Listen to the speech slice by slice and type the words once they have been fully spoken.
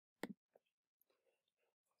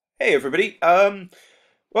Hey everybody.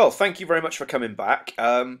 Well, thank you very much for coming back.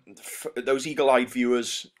 Those eagle-eyed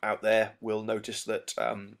viewers out there will notice that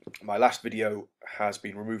my last video has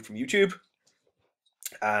been removed from YouTube,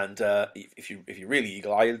 and if you're really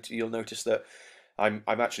eagle-eyed, you'll notice that I'm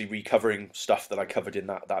actually recovering stuff that I covered in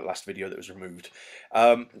that last video that was removed.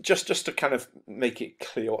 Just to kind of make it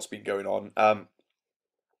clear what's been going on.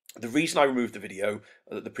 The reason I removed the video,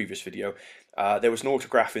 the previous video, there was an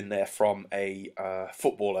autograph in there from a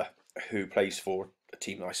footballer who plays for a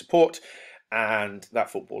team that I support, and that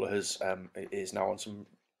footballer is now on some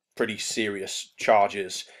pretty serious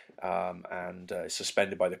charges, and is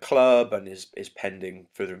suspended by the club and is pending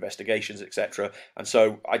further investigations, etc. And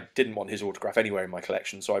so I didn't want his autograph anywhere in my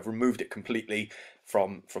collection, so I've removed it completely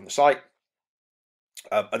from the site.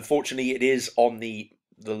 Unfortunately, it is on the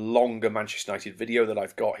longer Manchester United video that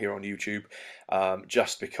I've got here on YouTube,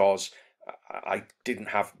 just because I didn't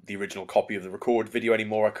have the original copy of the record video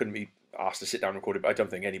anymore. I couldn't be asked to sit down and record it, but I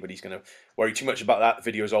don't think anybody's going to worry too much about that. The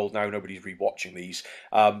video's old now, nobody's rewatching these,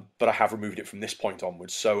 but I have removed it from this point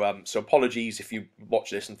onwards. So apologies if you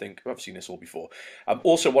watch this and think, I've seen this all before.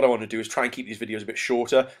 Also, what I want to do is try and keep these videos a bit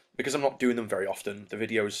shorter, because I'm not doing them very often. The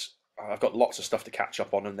videos, I've got lots of stuff to catch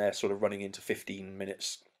up on, and they're sort of running into 15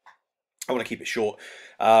 minutes. I want to keep it short,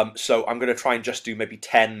 so I'm going to try and just do maybe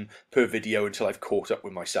 10 per video until I've caught up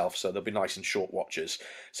with myself, so they'll be nice and short watches.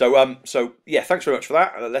 So yeah, thanks very much for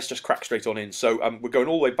that. Let's just crack straight on in. So we're going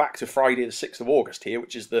all the way back to Friday the 6th of August here,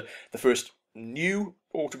 which is the first new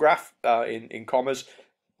autograph, in commas,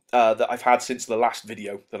 that I've had since the last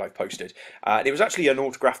video that I've posted. It was actually an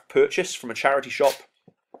autograph purchase from a charity shop,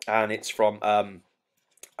 and it's from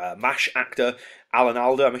MASH actor Alan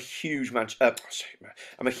Alda. I'm a huge MASH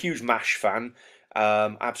fan.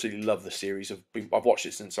 Absolutely love the series. I've watched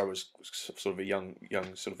it since I was sort of a young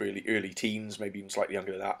sort of early teens, maybe even slightly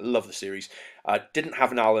younger than that. Love the series. Didn't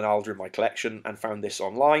have an Alan Alda in my collection and found this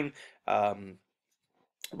online.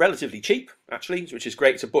 Relatively cheap, actually, which is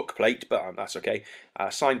great. It's a book plate, but that's okay.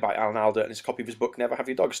 Signed by Alan Alda, and it's a copy of his book Never Have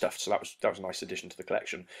Your Dog Stuffed. So that was a nice addition to the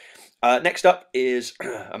collection. Next up is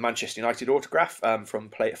a Manchester United autograph from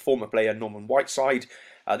former player Norman Whiteside.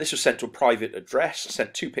 This was sent to a private address. I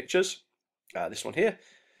sent two pictures. This one here,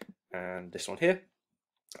 and this one here.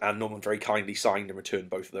 And Norman very kindly signed and returned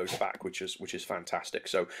both of those back, which is fantastic.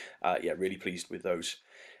 So yeah, really pleased with those.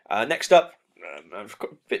 Next up. I've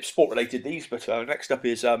got a bit sport related these, but next up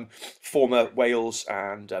is former Wales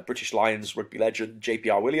and British Lions rugby legend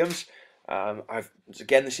JPR Williams.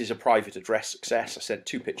 Again, this is a private address success. I sent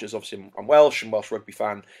two pictures. Obviously, I'm Welsh and Welsh rugby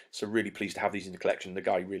fan, so really pleased to have these in the collection. The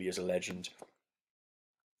guy really is a legend.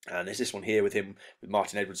 And there's this one here with him, with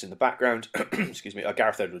Martin Edwards in the background. Excuse me,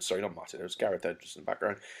 Gareth Edwards. Sorry, not Martin Edwards. Gareth Edwards in the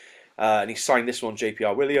background. And he signed this one,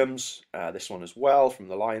 JPR Williams. This one as well from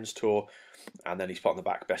the Lions tour. And then he's put on the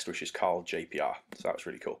back, best wishes, Carl JPR. So that was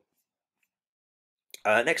really cool.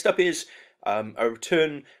 Next up is a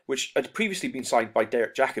return which had previously been signed by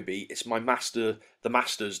Derek Jacobi. It's my the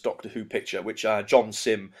Masters Doctor Who picture, which John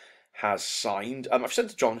Sim has signed. I've sent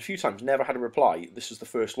to John a few times, never had a reply. This was the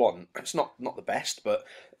first one. It's not the best, but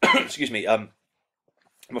excuse me. I'm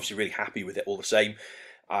obviously really happy with it all the same.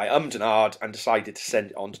 I ummed and ahed and decided to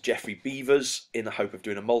send it on to Jeffrey Beavers in the hope of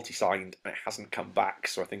doing a multi-signed, and it hasn't come back.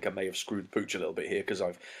 So I think I may have screwed the pooch a little bit here, because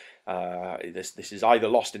I've this is either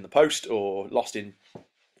lost in the post or lost in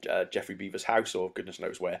Jeffrey Beavers' house, or goodness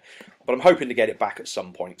knows where. But I'm hoping to get it back at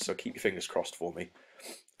some point. So keep your fingers crossed for me.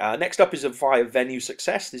 Next up is a Via Venue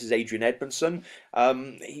success. This is Adrian Edmondson.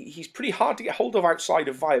 He's pretty hard to get hold of outside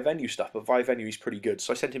of Via Venue stuff, but Via Venue he's pretty good.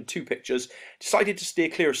 So I sent him two pictures. Decided to steer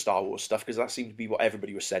clear of Star Wars stuff, because that seemed to be what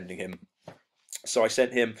everybody was sending him. So I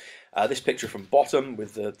sent him this picture from Bottom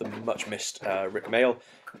with the much missed Rick Mail,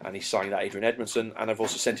 and he signed that Adrian Edmondson. And I've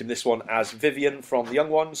also sent him this one as Vivian from The Young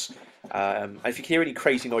Ones. And if you hear any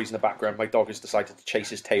crazy noise in the background, my dog has decided to chase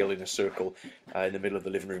his tail in a circle in the middle of the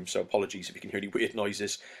living room, so apologies if you can hear any weird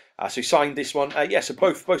noises. So he signed this one. Yeah, so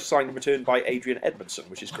both signed and returned by Adrian Edmondson,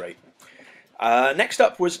 which is great. Next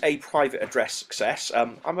up was a private address success.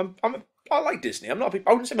 I like Disney. I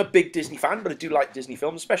wouldn't say I'm a big Disney fan, but I do like Disney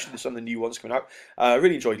films, especially some of the new ones coming out. I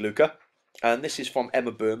really enjoyed Luca. And this is from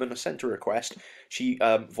Emma Berman. I sent her a request. She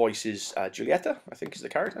voices Julieta, I think is the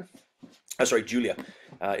character. Sorry, Julia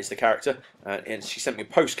is the character. And she sent me a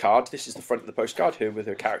postcard. This is the front of the postcard here with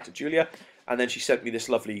her character Julia. And then she sent me this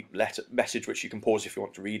lovely message, which you can pause if you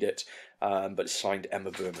want to read it. But it's signed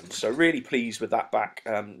Emma Berman. So really pleased with that back,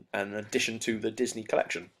 an addition to the Disney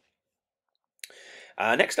collection.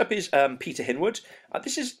 Next up is Peter Hinwood.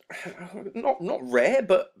 This is not rare,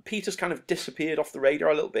 but Peter's kind of disappeared off the radar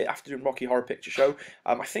a little bit after doing Rocky Horror Picture Show.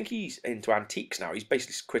 I think he's into antiques now. He's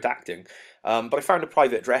basically quit acting. But I found a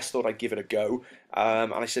private address, thought I'd give it a go,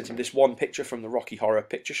 and I sent him this one picture from the Rocky Horror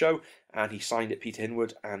Picture Show, and he signed it Peter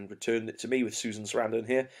Hinwood and returned it to me with Susan Sarandon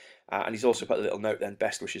here. And he's also put a little note then,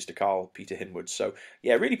 best wishes to Carl, Peter Hinwood. So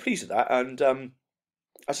yeah, really pleased with that. And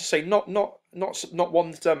as I say, not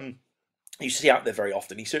one that you see out there very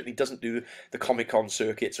often. He certainly doesn't do the Comic-Con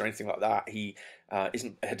circuits or anything like that. He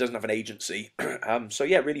doesn't have an agency. So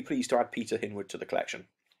yeah, really pleased to add Peter Hinwood to the collection.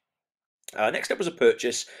 Next up was a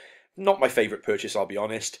purchase. Not my favourite purchase, I'll be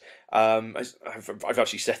honest. I've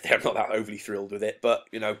actually said there I'm not that overly thrilled with it, but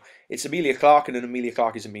you know, it's Emilia Clarke, and Emilia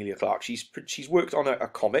Clarke is Emilia Clarke. She's worked on a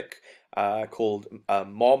comic called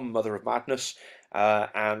Mom, Mother of Madness.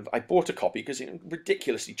 And I bought a copy because it's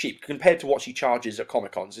ridiculously cheap compared to what she charges at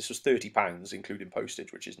Comic-Cons. This was £30, including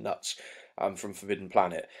postage, which is nuts, from Forbidden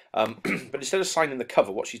Planet. But instead of signing the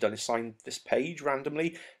cover, what she's done is signed this page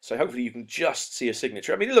randomly. So hopefully you can just see a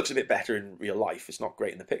signature. I mean, it looks a bit better in real life. It's not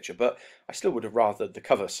great in the picture, but I still would have rather the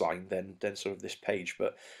cover signed than sort of this page.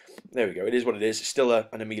 But there we go. It is what it is. It's still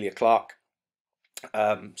an Emilia Clarke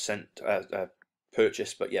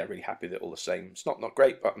purchase, but yeah, really happy with it all the same. It's not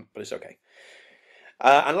great, but it's okay.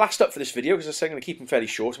 And last up for this video, because I say I'm going to keep them fairly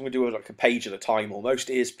short, I'm going to do like a page at a time almost,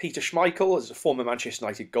 is Peter Schmeichel, as a former Manchester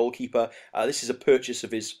United goalkeeper. This is a purchase of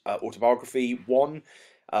his autobiography, One.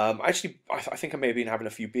 I think I may have been having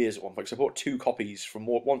a few beers at one point, because I bought 2 copies,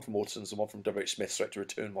 one from Waterson's and one from W.H. Smith, so I had to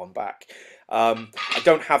return one back. I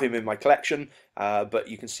don't have him in my collection, but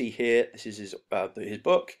you can see here, this is his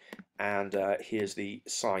book, and here's the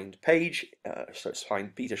signed page, so it's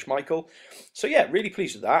signed Peter Schmeichel. So yeah, really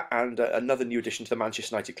pleased with that, and another new addition to the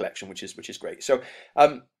Manchester United collection, which is great. So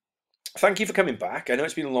thank you for coming back. I know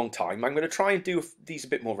it's been a long time. I'm going to try and do these a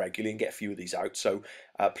bit more regularly and get a few of these out, so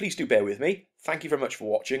please do bear with me. Thank you very much for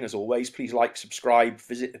watching. As always, please like, subscribe,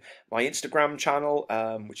 visit my Instagram channel,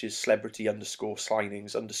 which is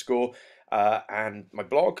celebrity_signings_, and my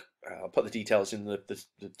blog. I'll put the details in the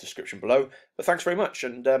description below. But thanks very much,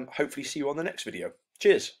 and hopefully see you on the next video.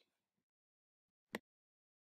 Cheers.